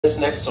This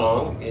next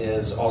song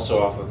is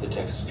also off of the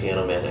Texas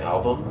Piano Man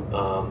album.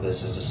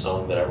 This is a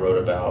song that I wrote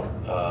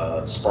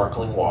about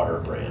sparkling water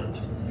brand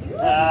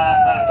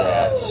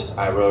that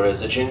I wrote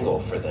as a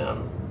jingle for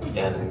them,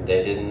 and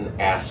they didn't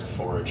ask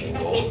for a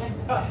jingle,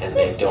 and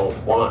they don't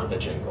want a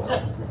jingle.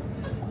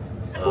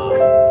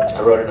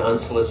 I wrote an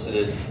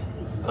unsolicited,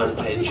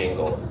 unpaid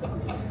jingle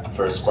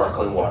for a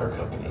sparkling water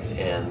company,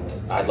 and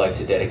I'd like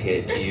to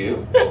dedicate it to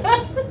you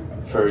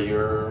for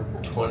your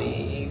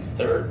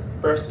 23rd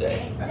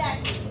birthday.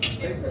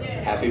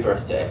 Happy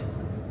birthday.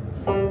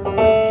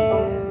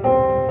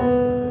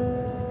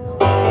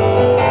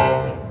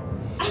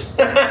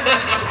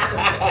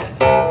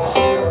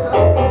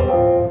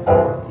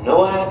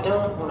 No, I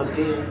don't want a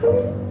beer,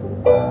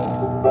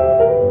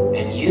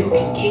 and you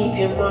can keep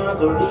your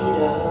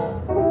margarita.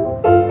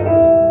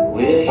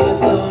 Where you're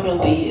gonna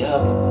be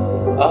up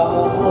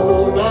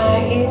all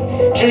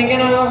night,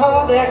 drinking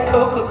all that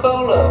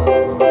Coca-Cola.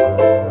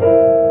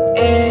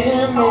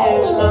 And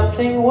there's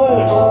nothing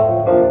worse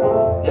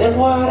than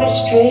water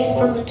straight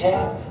from the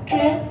tap.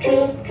 Drip,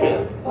 drip,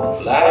 drip.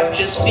 Life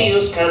just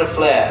feels kind of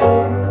flat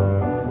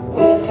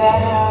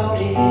without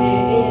it.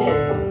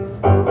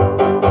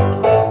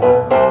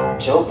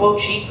 Topo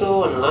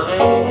Chico and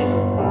lime.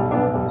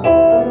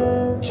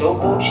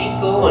 Topo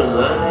Chico and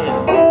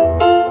lime.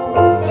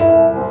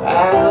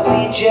 I'll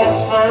be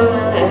just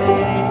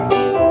fine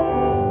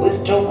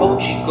with Topo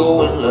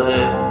Chico and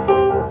lime.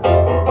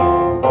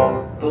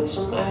 Put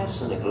some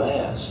ice in a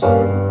glass,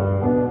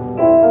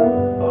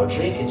 or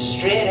drink it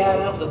straight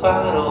out of the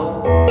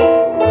bottle.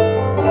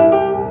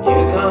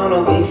 You're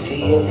gonna be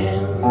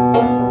feeling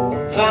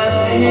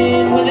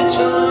fine with a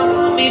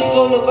tummy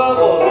full of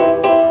bubbles.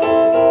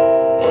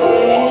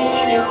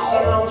 And it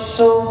sounds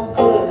so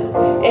good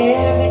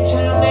every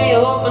time they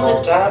open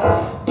the top.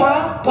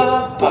 Pop,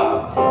 pop,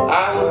 pop.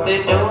 I hope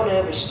they don't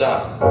ever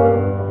stop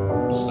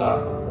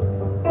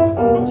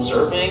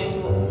serving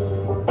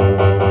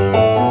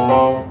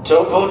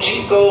Topo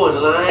Chico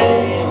and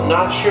lime.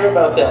 Not sure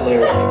about that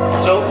lyric.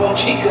 Topo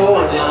Chico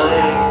and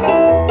lime.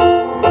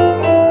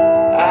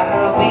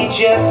 I'll be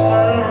just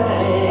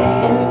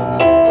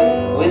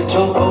fine with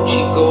Topo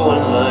Chico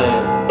and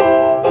lime.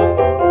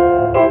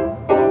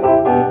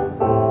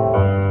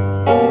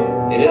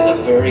 It is a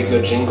very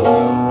good jingle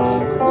though.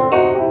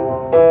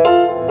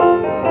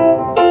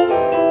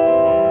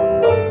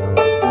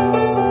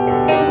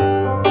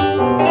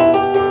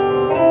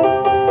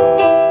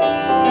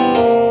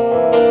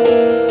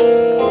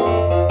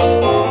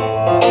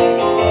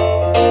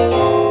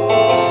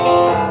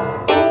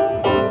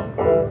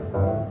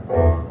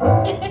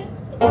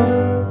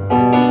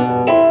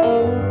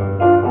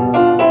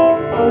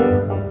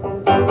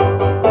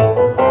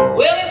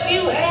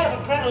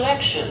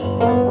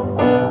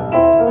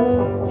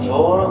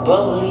 For a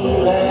bubbly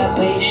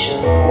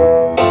libation,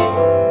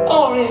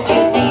 or if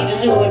you need a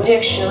new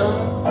addiction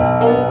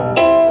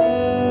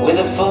with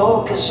a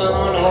focus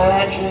on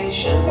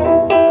hydration,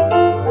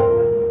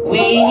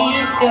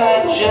 we've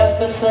got just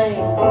the thing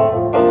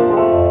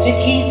to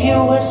keep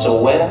your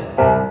whistle wet.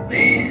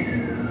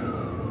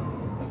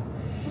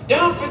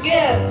 Don't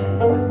forget,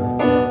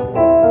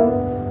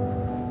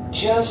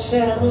 just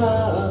set 'em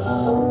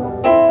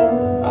up,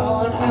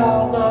 oh, and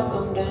I'll knock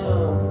 'em down.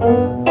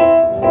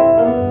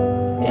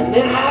 And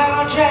then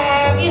I'll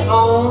drive you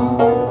home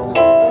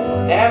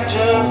after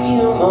a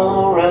few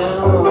more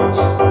rounds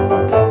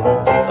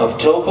of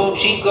Topo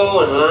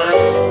Chico and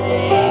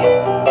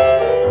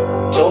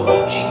lime.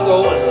 Topo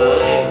Chico and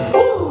lime.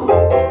 Woo!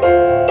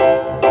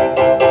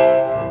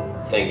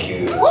 Thank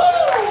you.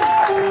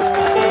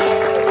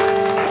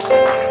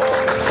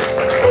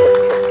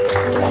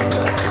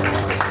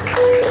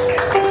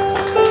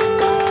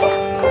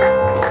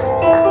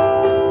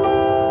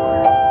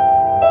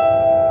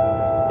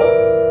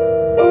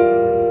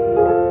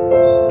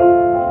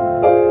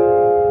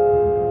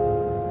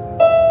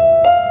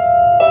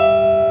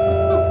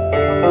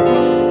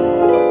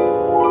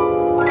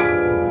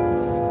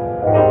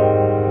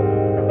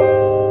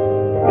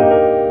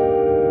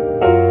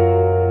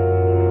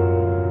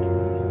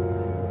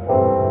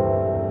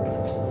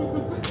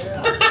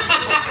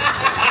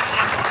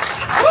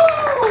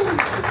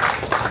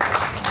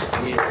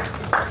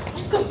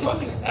 What the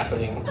fuck is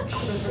happening?